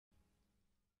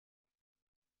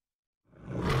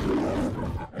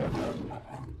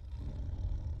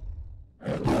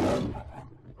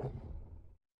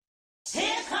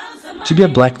Tibia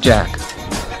Blackjack.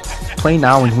 Play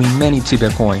now and win many Tibia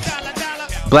coins.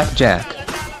 Blackjack,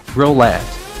 RULEZ,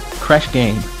 Crash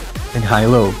Game, and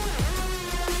High-Low.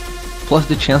 Plus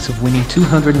the chance of winning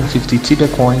 250 Tibia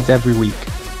coins every week.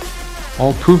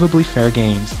 All provably fair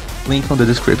games. Link on the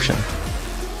description.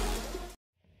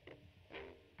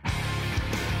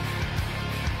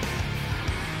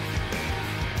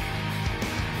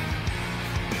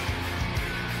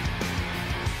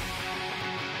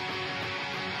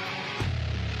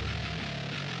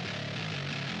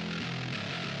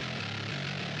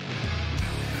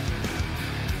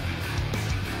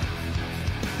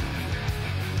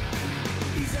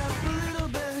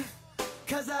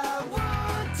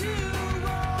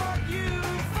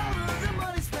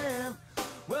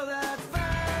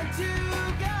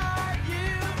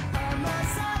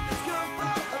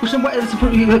 Push him west,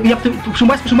 you have to push him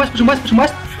west, push him west, push him west, push him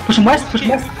west, push him west, push him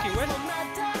west.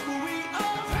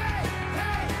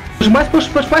 Push him west, push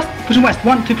west, push him west.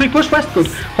 1, 2, 3, push west, good.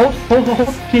 Hold,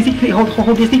 DSD,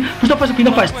 hold DSD. Push northwest, push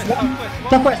northwest.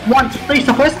 Southwest, 1, 2, 3,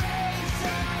 southwest.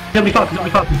 Don't be fast,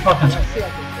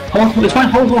 Hold, it's fine,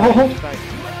 hold.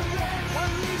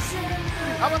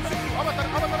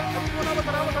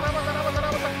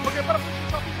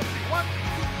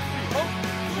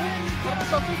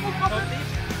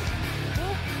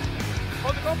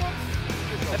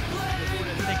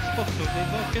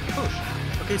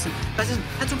 Okay, so guys,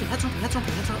 heads on, please.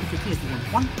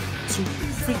 1, 2,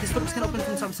 3. This foot can open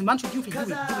from some. So, 1, 2, 3. 1, 2,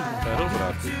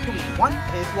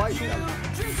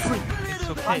 3. It's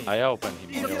okay. I open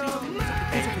him.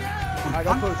 I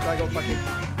got fucking.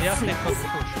 Yeah, take push.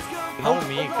 No,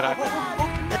 me, Kraken.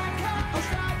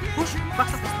 Push,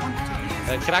 back up, 1, 2,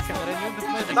 3. Kraken, renew the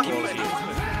magic. Back up, 1,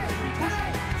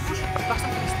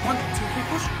 2, 3,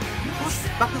 push.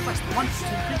 Back up, 1, 2, 3, push. Back up, 1, 2, 3,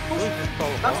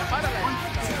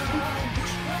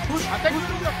 push.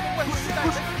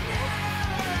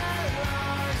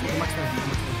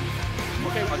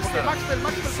 Okay, Maxwell,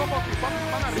 come off. There's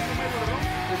no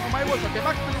my walls. Okay,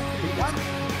 Maxwell, 1.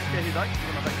 Okay, he died. He's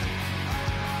gonna die.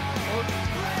 Hold.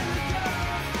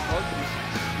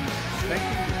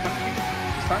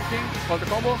 He's tanking. Hold the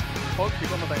combo. Hold, he's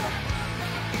gonna die now.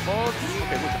 Hold.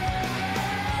 Okay, good.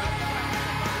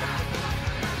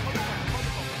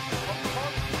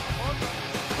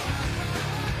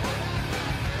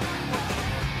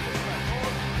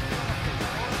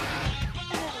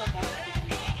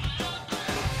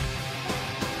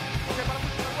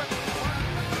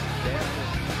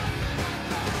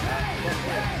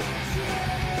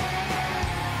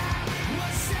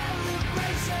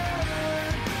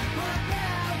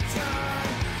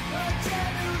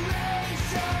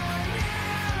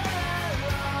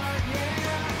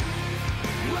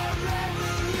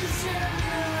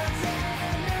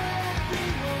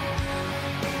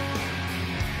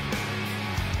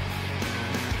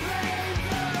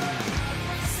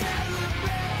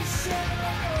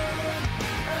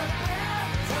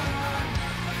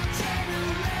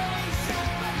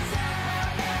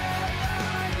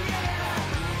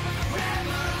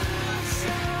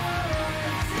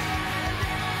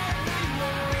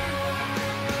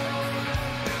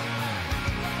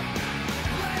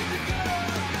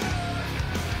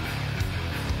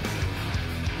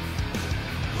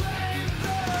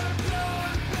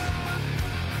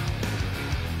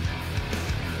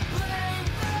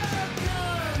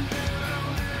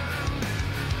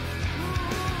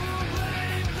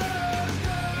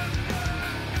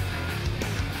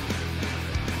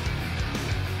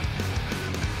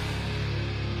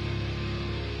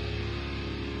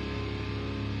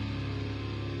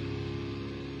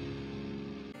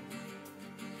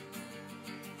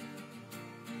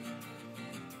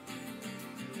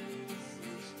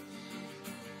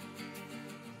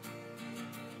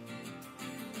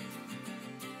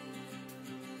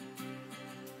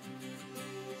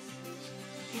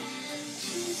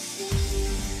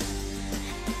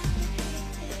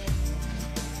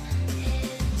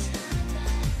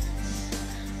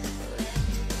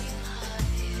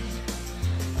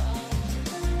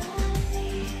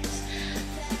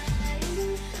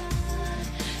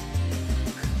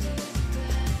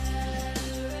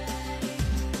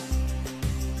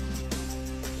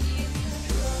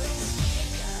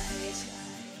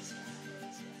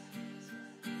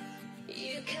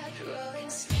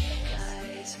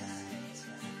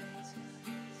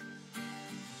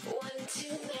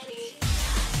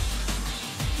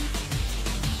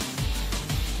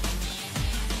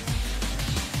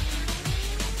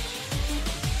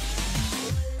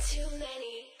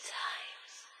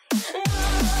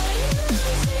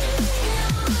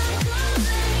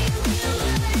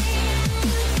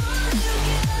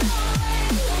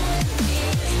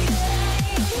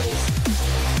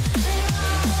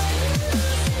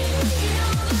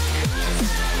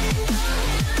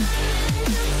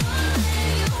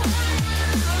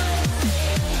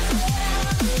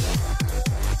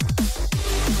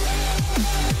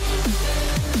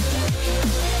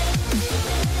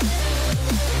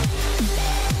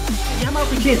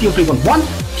 clear the free. 1,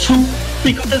 2,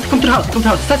 3. Come to the house. Come to the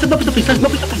house. Slice no pistol, please. Slice no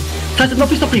pistol, please. Slice no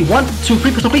pistol, please. 1, 2,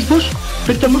 3. Pistol, please. Push.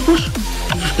 Victor, move. Push.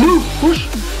 Move. Push.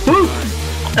 Move.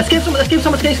 Escape.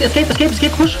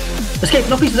 Escape. Push. Escape.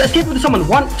 No pieces. Escape with someone.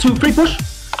 1, 2, 3. Push.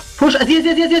 Push.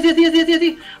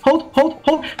 Yes. Hold.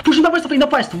 Pushing the pistol, please. No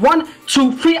fast. 1,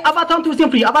 2, 3. Avatar to the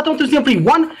free.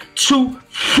 1, 2,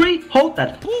 3. Hold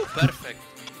that. Ooh, perfect.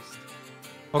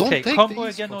 Okay, combo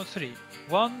again on 3.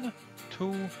 1,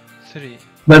 2, 3.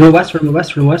 Remove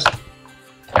west.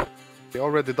 They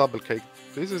already double caked.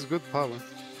 This is good power.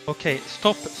 Okay,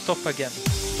 stop again.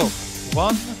 Stop.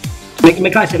 1. Make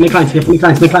lines.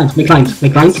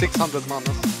 600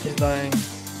 mana. He's dying.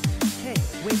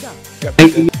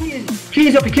 Clear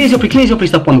your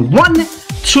stop on 1,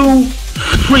 2,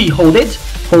 3. Hold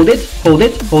it.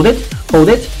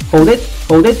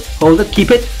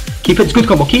 Keep it. It's good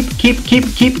combo. Keep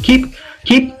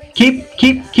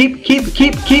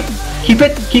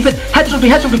it. Head to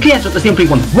clear at the same free.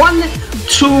 1,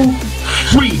 2,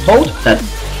 3. Hold that.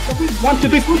 1, 2,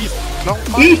 3. Push.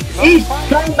 East.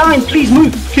 9. Please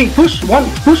move. Push. 1.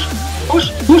 Push.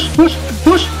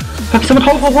 Okay, someone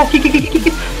hold. Keep.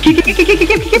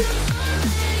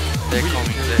 They're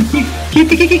coming.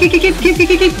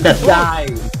 Keep. That's die.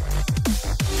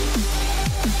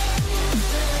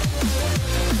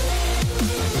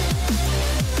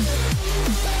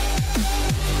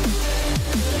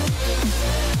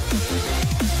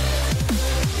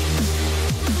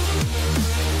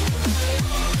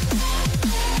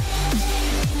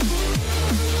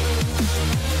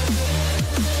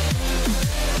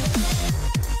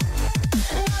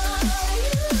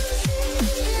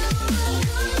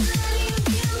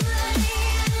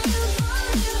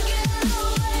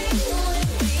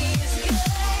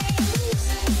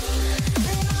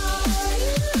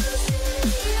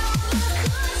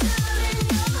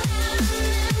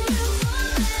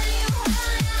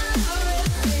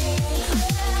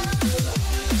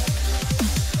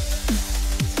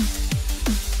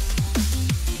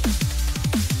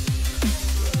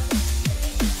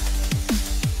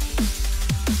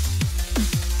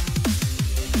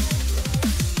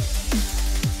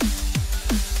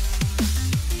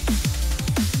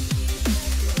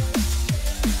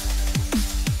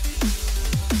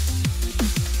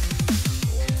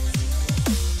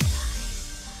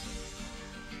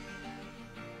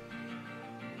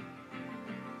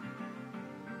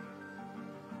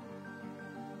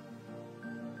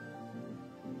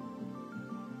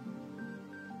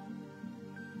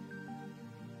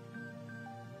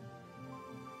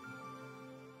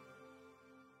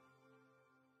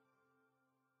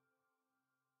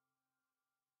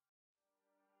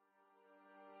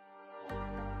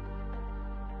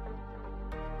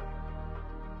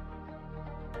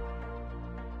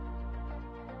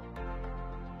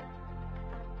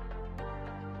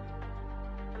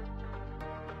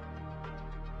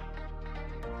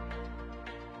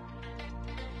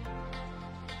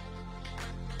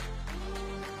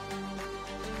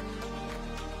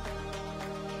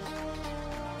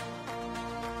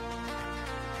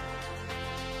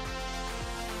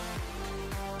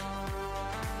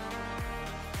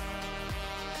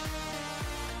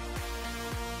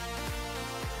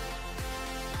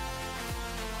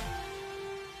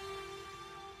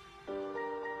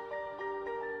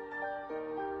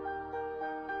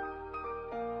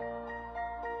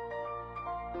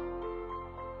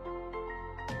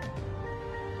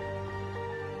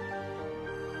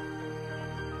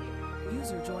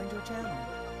 User joined your channel.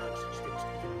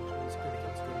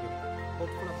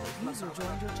 User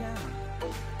joined your channel.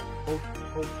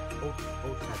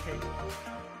 Okay.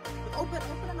 Open up.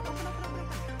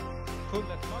 Cool,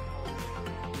 that's not.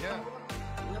 Yeah.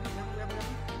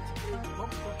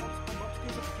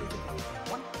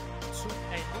 One, two,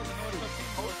 Hey, hold the north of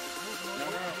hold.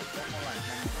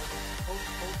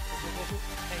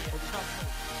 Hey, stop.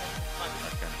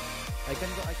 I can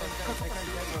go.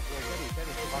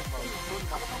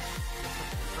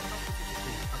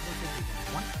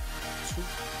 One, two,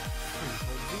 three.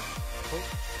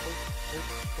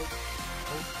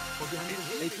 Hold behind you.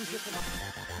 Hey, two steps up.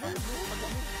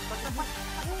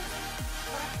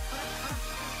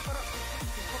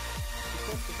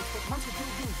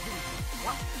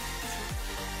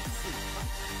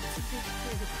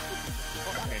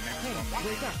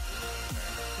 Wake up.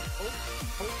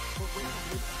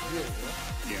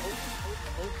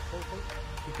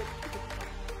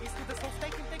 He's to the soul.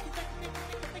 Take him.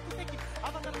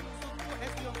 Other than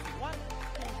as we on 1,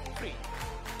 2, 3.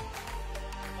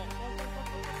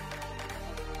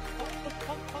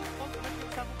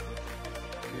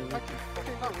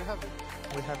 Okay, now we have it.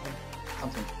 We have him.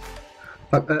 Something.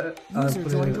 User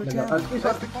joined your channel.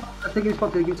 Give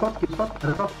spot. At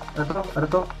the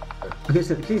top. Okay,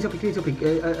 so clean your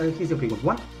pick.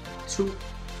 1, 2,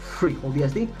 3. Hold the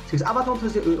SD. 6. Avatar to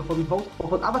the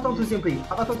hold. Avatar to the MP.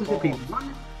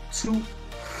 1, 2,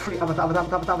 3. Avatar.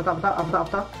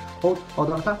 Hold.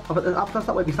 Avatar.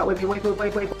 Start waving.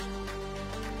 Wait.